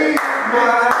 Victory.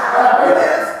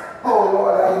 Yes. Oh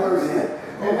Lord, have mercy.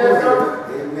 And that's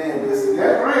Amen. Yes, it is.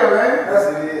 real, ain't it?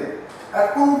 Yes, it is.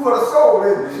 That's food for the soul,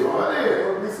 isn't it? Sure it is.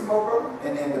 Want to be some more, brother?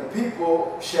 And the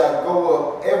people shall go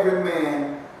up, every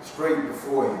man straight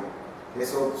before him. Okay,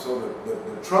 so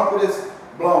the trumpet is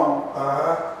blown,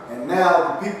 and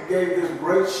now the people gave this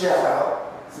great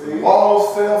shout. The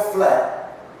walls fell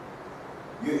flat.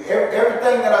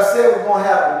 Everything that I said was going to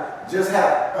happen just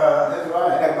happened. That's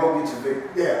right. Now go get your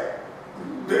victory. Yeah.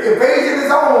 The invasion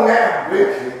is on now.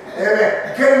 Victory. Amen.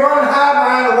 You can't run high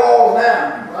behind the walls now.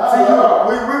 See,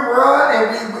 we run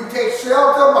and we take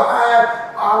shelter behind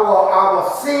our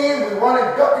sin. We run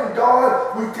and duck and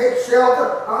dodge. We take shelter.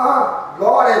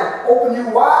 Lord has opened you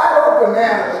wide open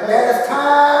now. There's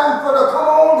time for the come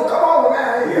on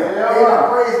now. Yeah.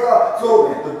 Praise God.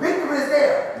 So the victory is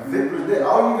there. The victory is there.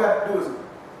 All you got to do is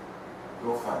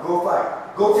go fight. Go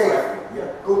fight. Go take it.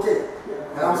 Yeah. Go take it.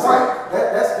 Yeah. And I'm fighting.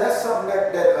 That's something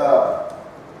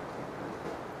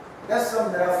that's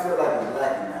something that I feel like is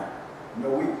lacking now. You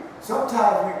know,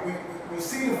 sometimes we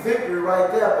see the victory right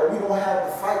there, but we don't have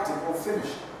the fight to go finish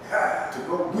it. To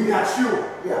go. We not sure.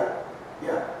 Yeah.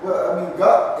 Yeah. Well, I mean,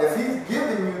 God, if He's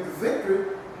giving you the victory,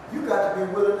 you got to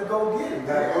be willing to go get it. You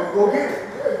gotta go get it.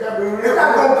 It's It's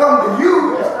not gonna come to you.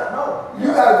 No. You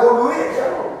gotta go do it.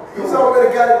 He's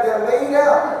already got it there laid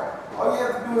out. All you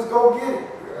have to do is go get it.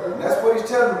 And that's what He's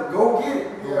telling them. Go get it.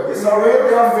 Yeah, It's already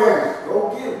done for you.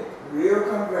 Go get it. real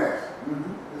convinced.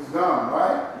 It's done,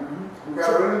 right? We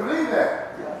got to really believe that.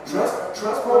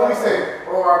 Trust What we say,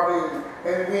 oh, I believe,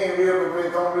 and we ain't real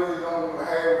convinced, don't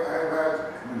have.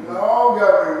 No, we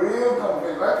got to be real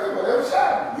convinced. Like they were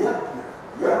shouting.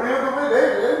 They're real convinced.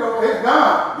 They know it's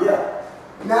done.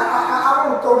 Now, I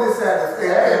want to throw this at us,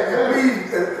 and please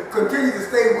continue to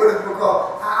stay with us because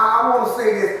I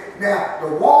Now, the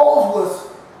walls was,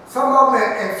 some of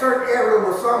them in certain areas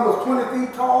where some was 20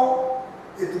 feet tall.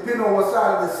 It depended on what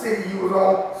side of the city you was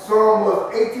on. Some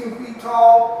was 18 feet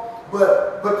tall.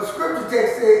 But the scripture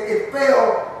text said it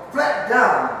fell flat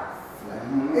down.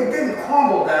 It didn't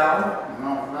crumble down.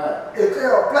 It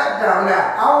fell flat down.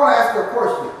 Now, I want to ask you a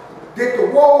question. Did the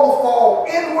walls fall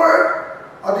inward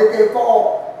or did they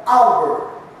fall outward?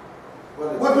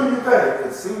 Well, what do you think?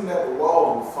 It seemed that the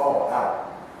walls would fall out.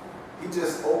 He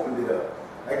just opened it up.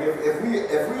 Like if we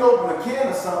open a can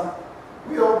of something,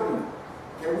 we open it.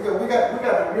 Okay, we got to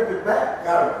rip it back.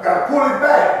 Got to pull it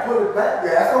back. Pull it back.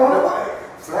 Yeah, that's the only way.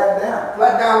 Flat down.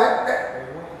 Flat down. They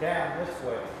went down this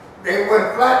way. They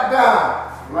went flat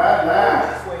down. Flat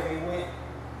down. This way they went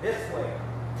this way.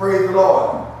 Praise the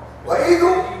Lord. Well,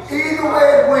 either way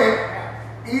it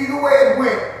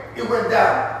went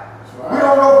down. Right. We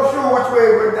don't know for sure which way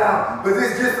it went down, but this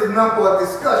is just a number of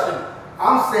discussion.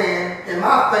 I'm saying, in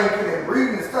my thinking and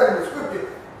reading and studying the scripture,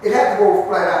 it had to go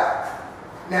flat out.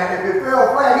 Now, if it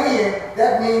fell flat in,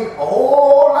 that means a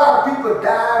whole lot of people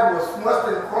died, was smushed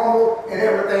and crumbled and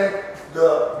everything.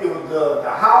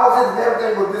 The houses and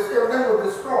everything was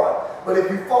destroyed. But if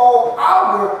you fall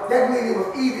outward, that means it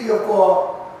was easier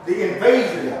for the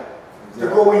invasion to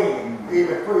go in.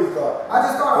 Amen. Praise God. I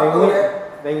just thought I'd throw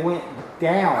that. They went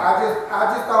down.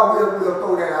 I just thought we'll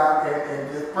throw that out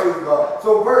and just praise God.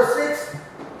 So verse 6,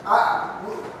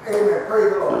 amen.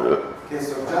 Praise the Lord. Okay,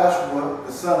 so Joshua,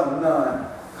 the son of Nun,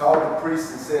 called the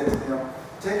priests and said to them,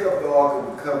 take up the ark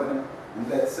of the covenant and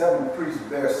let 7 priests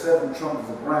bear 7 trumpets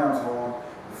of ram's horn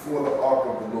before the ark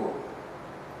of the Lord.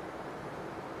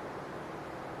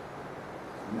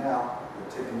 Now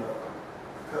they're taking up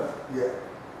the covenant. Yeah.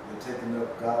 They're taking up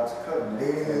God's covenant.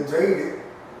 They didn't invade it.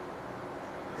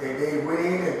 They went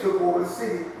in and took over the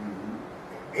city.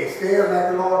 It stays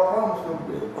like the Lord promised them.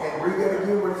 And read that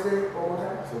again what it said over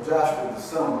there. So Joshua, the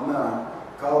son of Nun,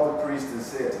 called the priests and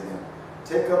said to them,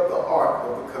 take up the ark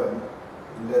of the covenant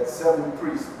and let 7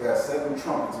 priests bear 7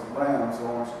 trumpets of ram's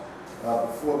horns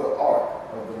before the ark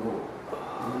of the Lord.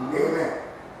 Amen.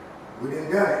 We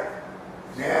didn't done it.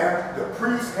 Now, the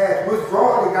priest has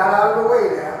withdrawn. They got out of the way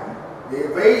now. The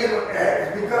invasion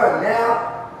has begun. Now,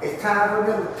 it's time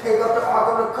for them to take up the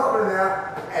ark of the covenant now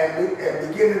and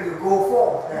begin to go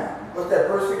forward now. What's that,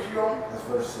 verse 6 you on? That's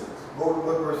verse 6. Go to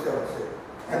what verse 7 says.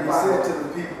 And he said to the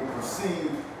people,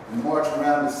 proceed and march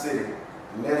around the city,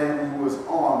 and let him who is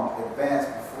armed advance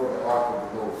before the ark of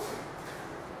the Lord.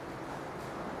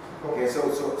 Okay, so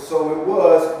it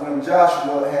was when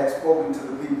Joshua had spoken to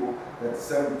the people that the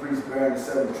 7 priests bearing the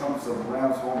 7 trumpets of the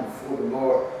ram's horn before the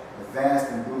Lord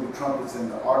advanced and blew the trumpets, in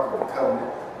the ark of the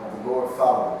covenant of the Lord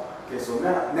followed. Okay, so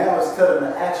now it's telling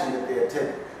the action that they had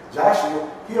taken. Joshua,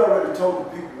 he already told the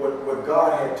people what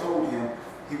God had told him.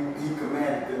 He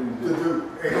commanded them to do.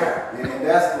 And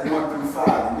that's the 1 through 5.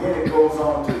 And then it goes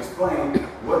on to explain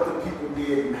what the people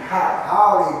did and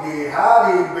how they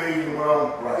obeyed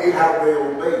well. Right. How they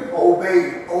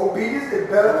obeyed. Obedience is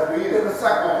better than a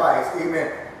sacrifice.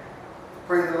 Amen.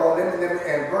 Praise the Lord. Let me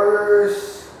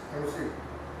see.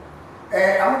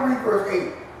 And I'm going to read verse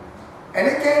 8. And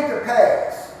it came to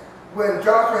pass, when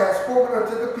Joshua had spoken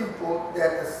unto the people,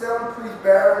 that the 7 priests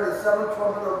bearing the 7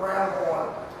 trumpets of ram's horn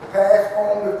passed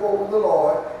on before the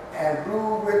Lord, and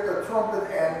blew with the trumpet,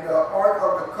 and the ark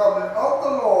of the covenant of the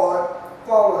Lord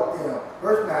followed them.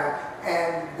 Verse 9.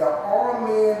 And the armed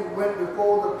men went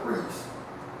before the priests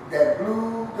that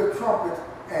blew the trumpet,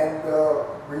 and the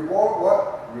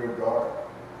reward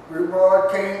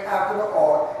came after the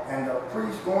ark, and the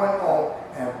priests going on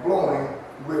and blowing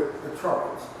with the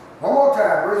trumpets. One more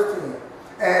time, verse 10.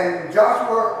 And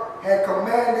Joshua had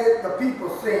commanded the people,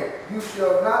 saying, you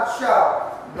shall not shout,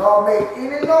 nor make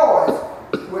any noise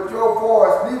with your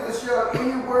voice, neither shall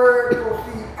any word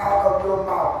proceed out of your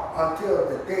mouth until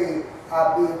the day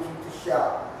I bid you to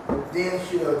shout. Then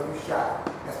shall you shout.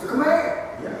 That's the command.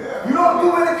 Yeah. You don't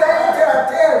do anything until I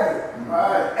tell you.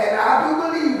 Right. And I do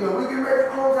believe, when we get ready to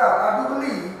close out, I do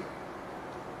believe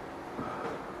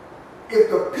if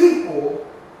the people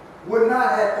would not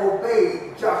have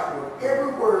obeyed Joshua,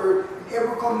 every word and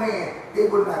every command, they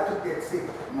would not have took that city.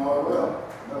 No.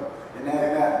 And now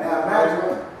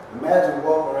imagine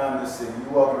walking around this city. You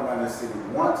walking around this city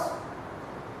once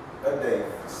a day,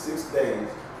 for 6 days.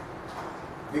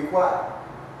 Be quiet.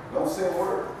 Don't say a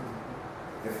word.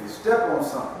 If you step on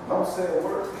something, don't say a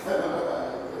word.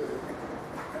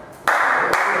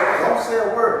 Don't say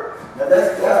a word. Now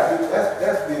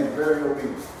that's being very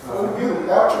obedient. You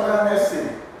walk around this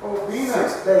city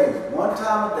 6 days, 1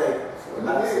 time a day,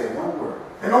 not say 1 word.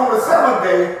 And on the 7th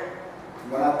day,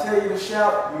 when I tell you to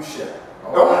shout, you shout.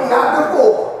 Not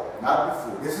before. Not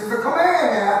before. This is the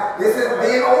command now. This is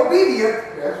being obedient.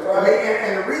 That's right.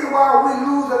 And the reason why we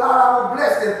lose a lot of our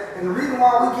blessings, and the reason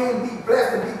why we can't be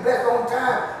blessed and be blessed on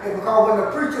time, is because when the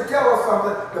preacher tells us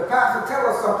something, the pastor tells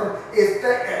us something, it's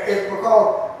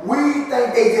because we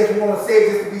think they just want to say it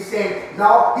just to be saying.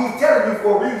 No, he's telling you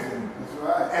for a reason. That's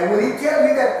right. And when he tells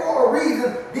you that for a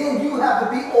reason, then you have to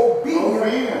be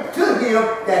obedient to him,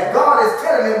 that God is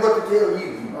telling him what to tell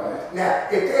you. Right. Now,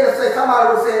 if they'd say,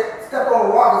 somebody would say, step on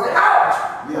the rock and say, ouch!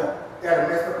 Yeah. That'd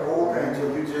mess up the whole thing.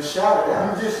 You just shouted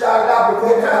out. You just shouted out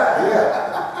before time. Yeah.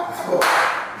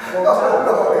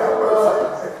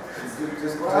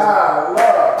 Just Wow,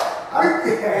 Lord.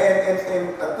 and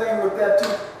a thing with that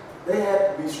too, they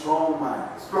had to be strong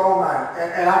minded. Strong mind.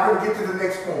 And I'm going to get to the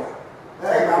next point.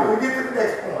 I'm going to get to the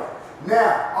next point.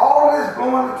 Now, all of this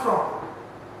blowing the trumpet,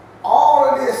 all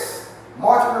of this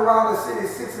marching around the city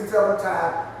 6 and 7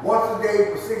 times, once a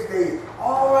day for 6 days,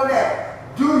 all of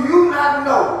that, do you not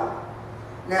know?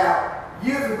 Now,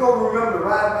 years ago, remember the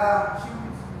ride-by shoes?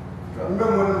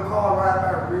 Remember when the car ride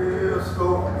by real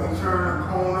slow, they turn a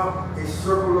corner, they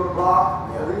circle the block,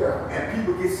 and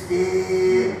people get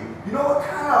scared. You know what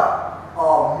kind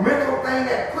of mental thing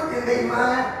that put in their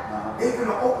mind? They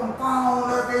gonna open fire on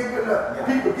us,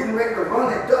 people getting ready to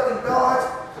run and duck and dodge.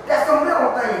 That's a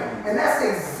mental thing. And that's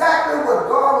exactly what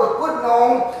God was putting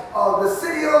on the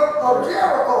city of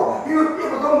Jericho. It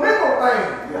was a mental thing.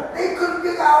 Yeah. They couldn't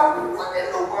figure out what in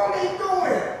the world they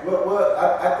doing. Well,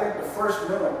 I think the first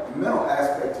mental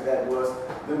aspect to that was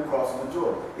them crossing the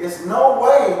Jordan. It's no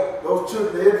way those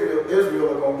children of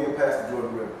Israel are going to get past the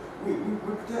Jordan River. We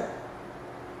protect.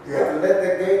 They can let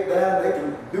that gate down. They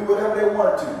can do whatever they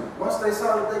want to. Once they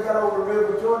saw that they got over the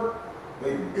river Jordan,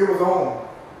 It was on.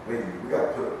 we got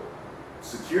to put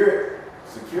secure it.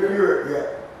 Yeah.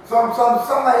 Something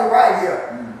ain't right here.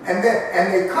 And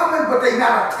they coming, but they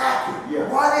not attacking.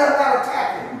 Yeah. Why they are not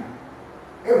attacking?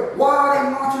 Why are they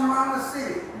marching around the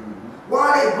city? Why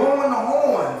are they blowing the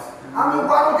horns? I mean,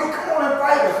 why don't they come on and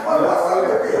fight us? What's up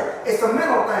with it? It's a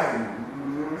mental thing.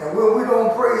 And when we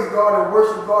don't praise God and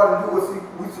worship God and do what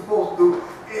we're supposed to do,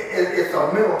 it's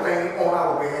a mental thing on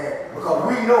our behalf. Because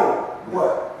we know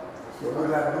what we're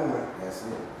not doing. That's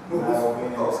it.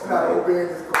 Not obeying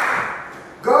this command.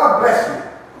 God bless you.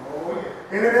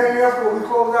 Anything else before we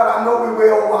close out? I know we're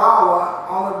way over hour,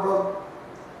 honor brother.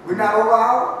 We're not over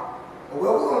hour?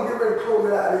 Well, we're going to get ready to close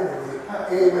it out anyway.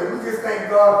 Amen. We just thank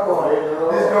God for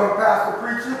this young pastor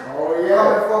preacher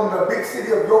coming from the big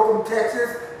city of Yoakum,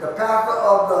 Texas. The pastor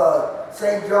of the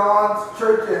St. John's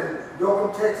Church in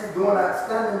Yoakum, Texas, doing an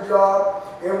outstanding job.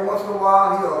 Every once in a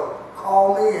while, he'll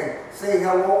call me and say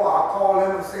hello. I'll call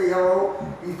him and say hello.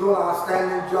 He's doing an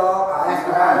outstanding job. I asked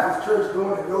him how his church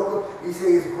doing in Yoakum. He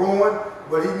says it's growing,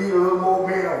 but he needs a little more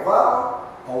man of valor,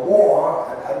 a war.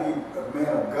 I need a man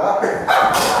of God.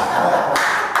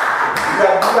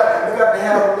 You got to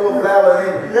have a little valor in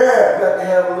you. Yeah. You got to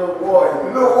have a little war in you.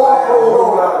 A little war for a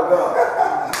little lot of God.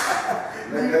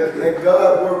 Let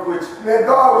God work with you. Let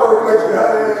God work with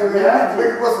you. Yeah. We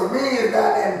put some men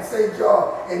down there in St.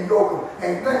 John and Yoakum.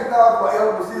 And thank God for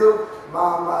Elder Brazil,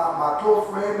 my close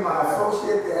friend, my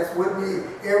associate that's with me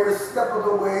every step of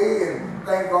the way. And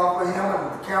thank God for him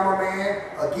and the cameraman.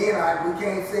 Again, we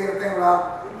can't say anything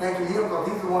without thanking him because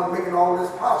he's the one making all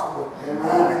this possible.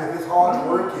 And his hard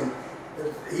work. And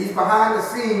he's behind the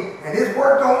scene. And his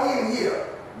work don't end here.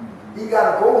 He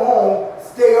got to go home,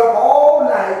 stay up all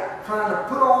night, trying to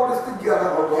put all this together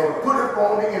and put it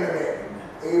on the internet.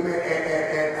 Amen.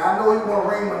 And I know he want to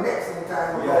wring my neck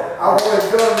sometime. I want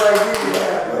it done right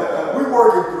here. We're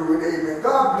working through it. Amen.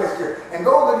 God bless you. And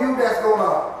those of you that's going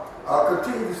to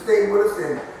continue to stay with us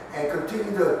and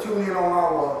continue to tune in on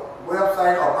our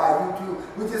website or by YouTube,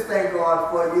 we just thank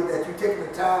God for you that you're taking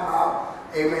the time out.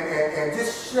 Amen. And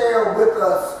just share with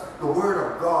us the Word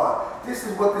of God. This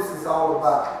is what this is all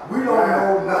about. We don't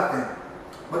know nothing,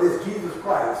 but it's Jesus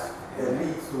Christ that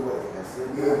leads the way.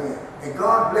 Amen. And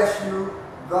God bless you.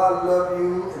 God love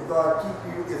you. And God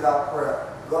keep you is our prayer.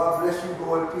 God bless you.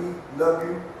 Go in peace. Love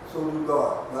you. So do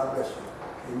God. God bless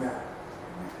you. Amen.